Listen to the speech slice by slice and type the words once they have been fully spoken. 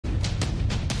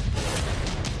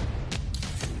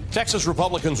Texas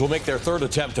Republicans will make their third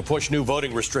attempt to push new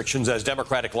voting restrictions as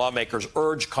Democratic lawmakers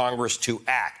urge Congress to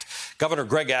act. Governor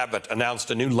Greg Abbott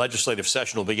announced a new legislative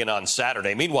session will begin on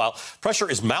Saturday. Meanwhile, pressure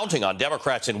is mounting on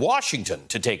Democrats in Washington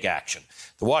to take action.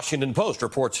 The Washington Post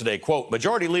reports today, quote,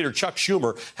 Majority Leader Chuck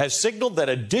Schumer has signaled that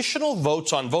additional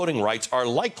votes on voting rights are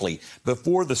likely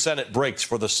before the Senate breaks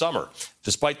for the summer.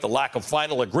 Despite the lack of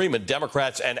final agreement,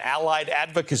 Democrats and allied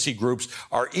advocacy groups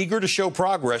are eager to show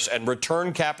progress and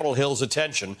return Capitol Hill's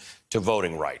attention to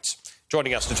voting rights.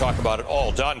 Joining us to talk about it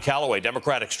all, Don Calloway,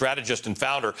 Democratic strategist and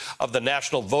founder of the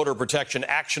National Voter Protection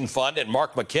Action Fund, and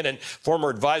Mark McKinnon, former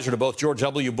advisor to both George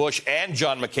W. Bush and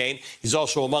John McCain. He's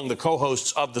also among the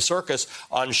co-hosts of The Circus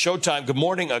on Showtime. Good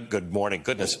morning. Good morning.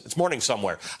 Goodness, it's morning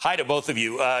somewhere. Hi to both of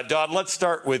you. Don, let's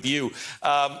start with you.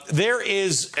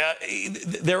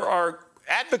 There are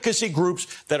advocacy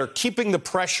groups that are keeping the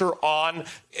pressure on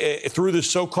through the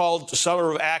so-called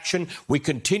summer of action. We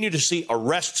continue to see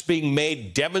arrests being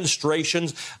made,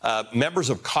 demonstrations, members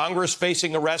of Congress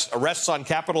facing arrests on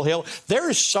Capitol Hill. There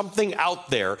is something out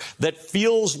there that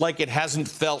feels like it hasn't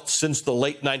felt since the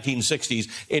late 1960s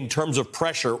in terms of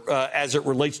pressure as it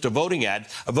relates to voting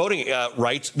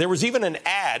rights. There was even an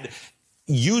ad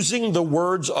using the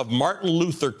words of Martin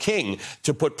Luther King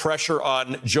to put pressure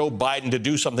on Joe Biden to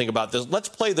do something about this. Let's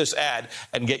play this ad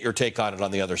and get your take on it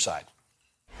on the other side.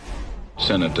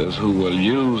 Senators who will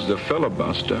use the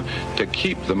filibuster to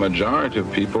keep the majority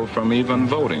of people from even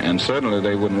voting. And certainly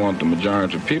they wouldn't want the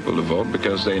majority of people to vote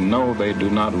because they know they do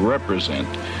not represent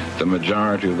the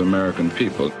majority of the American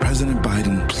people. President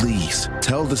Biden, please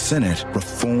tell the Senate,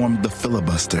 reform the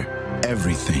filibuster.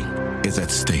 Everything is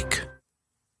at stake.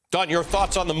 Don, your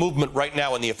thoughts on the movement right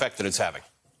now and the effect that it's having?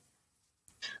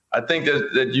 I think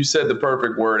that you said the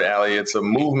perfect word, Ali. It's a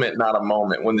movement, not a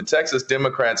moment. When the Texas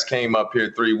Democrats came up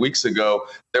here 3 weeks ago,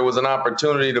 there was an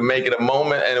opportunity to make it a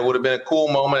moment, and it would have been a cool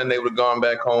moment, and they would have gone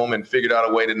back home and figured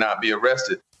out a way to not be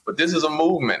arrested. But this is a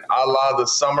movement, a la the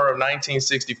summer of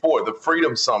 1964, the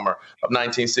Freedom Summer of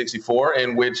 1964,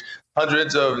 in which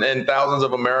hundreds and thousands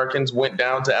of Americans went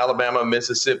down to Alabama,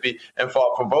 Mississippi, and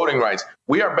fought for voting rights.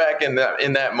 We are back in that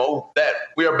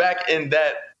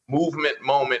movement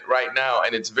moment right now,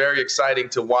 and it's very exciting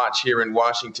to watch here in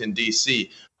Washington, D.C.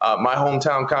 My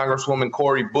hometown Congresswoman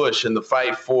Cori Bush and the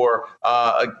fight for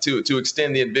to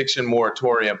extend the eviction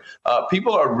moratorium.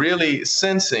 People are really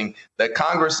sensing that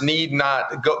Congress need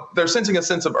not go. They're sensing a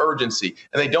sense of urgency,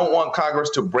 and they don't want Congress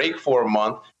to break for a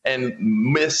month and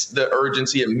miss the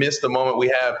urgency and miss the moment we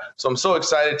have. So I'm so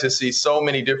excited to see so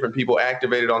many different people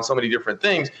activated on so many different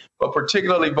things, but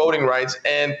particularly voting rights.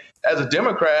 And as a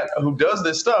Democrat who does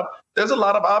this stuff, there's a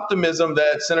lot of optimism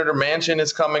that Senator Manchin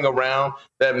is coming around,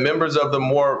 that members of the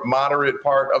more moderate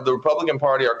part of the Republican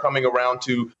Party are coming around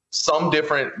to some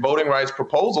different voting rights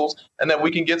proposals, and that we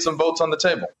can get some votes on the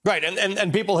table. Right.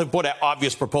 And people have put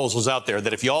obvious proposals out there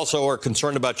that if you also are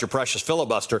concerned about your precious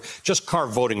filibuster, just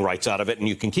carve voting rights out of it and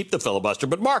you can keep the filibuster.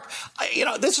 But Mark,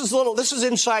 this is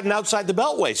inside and outside the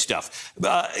Beltway stuff.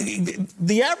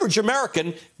 The average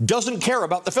American doesn't care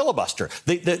about the filibuster.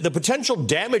 The potential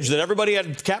damage that everybody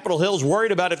at Capitol Hill is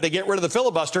worried about if they get rid of the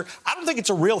filibuster, I don't think it's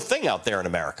a real thing out there in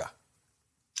America.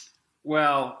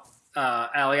 Well,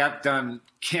 Ali, I've done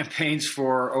campaigns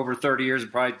for over 30 years,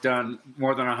 I've probably done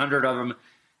more than 100 of them,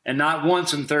 and not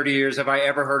once in 30 years have I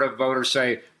ever heard a voter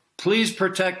say, please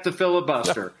protect the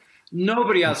filibuster.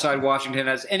 Nobody outside Washington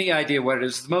has any idea what it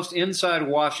is. It's the most inside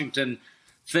Washington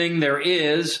thing there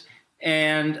is,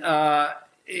 and and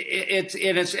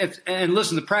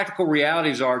listen, the practical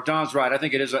realities are, Don's right, I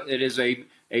think it is a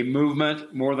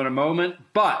movement more than a moment,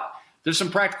 but there's some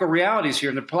practical realities here,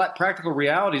 and the practical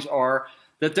realities are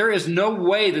that there is no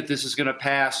way that this is going to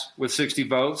pass with 60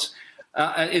 votes.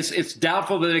 It's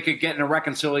doubtful that it could get in a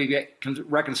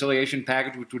reconciliation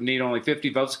package, which would need only 50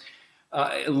 votes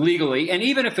legally. And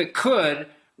even if it could,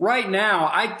 right now,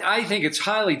 I think it's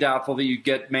highly doubtful that you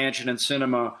get Manchin and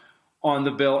Sinema on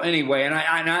the bill anyway. And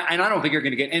I don't think you're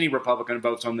going to get any Republican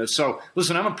votes on this. So,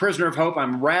 listen, I'm a prisoner of hope.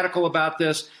 I'm radical about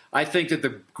this. I think that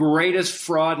the greatest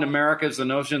fraud in America is the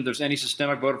notion that there's any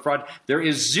systemic voter fraud. There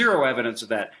is zero evidence of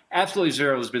that. Absolutely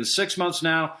zero. There's been 6 months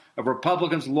now of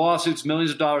Republicans, lawsuits,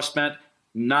 millions of dollars spent,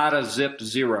 not a zip,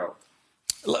 zero.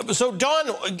 So, Don,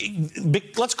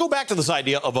 let's go back to this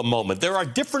idea of a moment. There are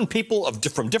different people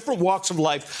from different walks of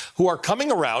life who are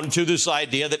coming around to this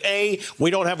idea that, A, we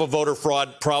don't have a voter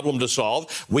fraud problem to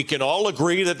solve. We can all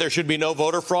agree that there should be no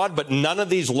voter fraud, but none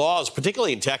of these laws,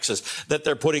 particularly in Texas, that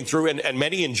they're putting through, and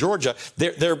many in Georgia,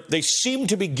 they seem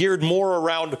to be geared more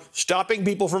around stopping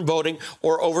people from voting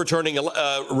or overturning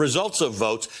results of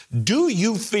votes. Do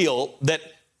you feel that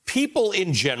people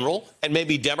in general, and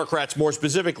maybe Democrats more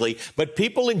specifically, but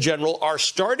people in general are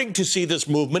starting to see this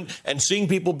movement and seeing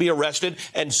people be arrested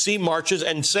and see marches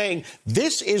and saying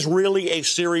this is really a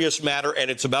serious matter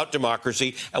and it's about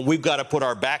democracy and we've got to put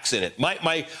our backs in it.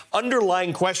 My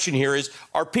underlying question here is,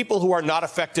 are people who are not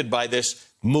affected by this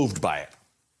moved by it?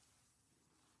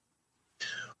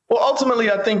 Well, ultimately,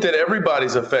 I think that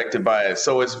everybody's affected by it.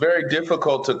 So it's very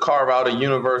difficult to carve out a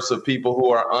universe of people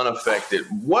who are unaffected.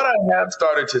 What I have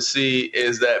started to see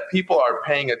is that people are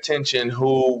paying attention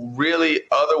who really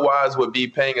otherwise would be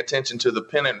paying attention to the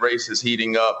pennant races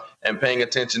heating up and paying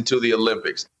attention to the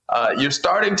Olympics. You're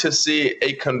starting to see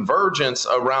a convergence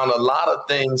around a lot of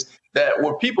things that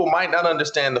where people might not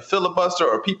understand the filibuster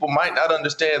or people might not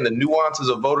understand the nuances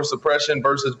of voter suppression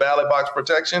versus ballot box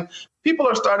protection. People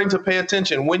are starting to pay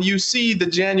attention. When you see the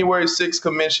January 6th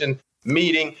commission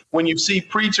meeting, when you see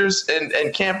preachers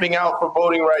and camping out for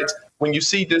voting rights, when you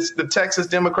see the Texas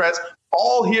Democrats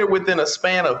all here within a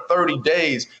span of 30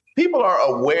 days, people are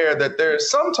aware that there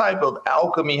is some type of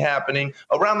alchemy happening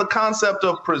around the concept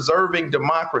of preserving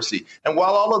democracy. And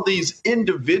while all of these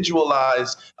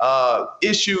individualized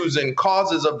issues and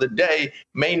causes of the day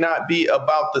may not be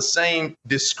about the same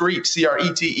discrete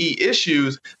CRETE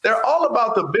issues, they're all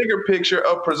about the bigger picture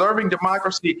of preserving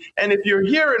democracy. And if you're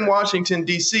here in Washington,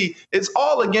 D.C., it's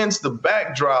all against the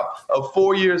backdrop of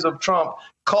 4 years of Trump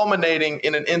culminating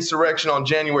in an insurrection on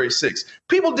January 6th.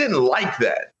 People didn't like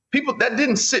that. That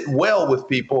didn't sit well with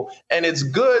people. And it's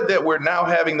good that we're now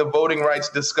having the voting rights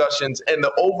discussions and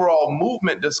the overall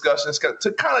movement discussions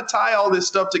to kind of tie all this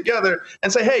stuff together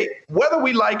and say, hey, whether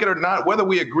we like it or not, whether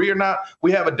we agree or not,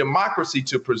 we have a democracy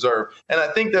to preserve. And I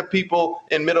think that people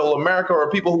in middle America or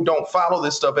people who don't follow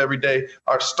this stuff every day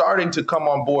are starting to come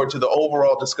on board to the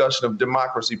overall discussion of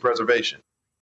democracy preservation.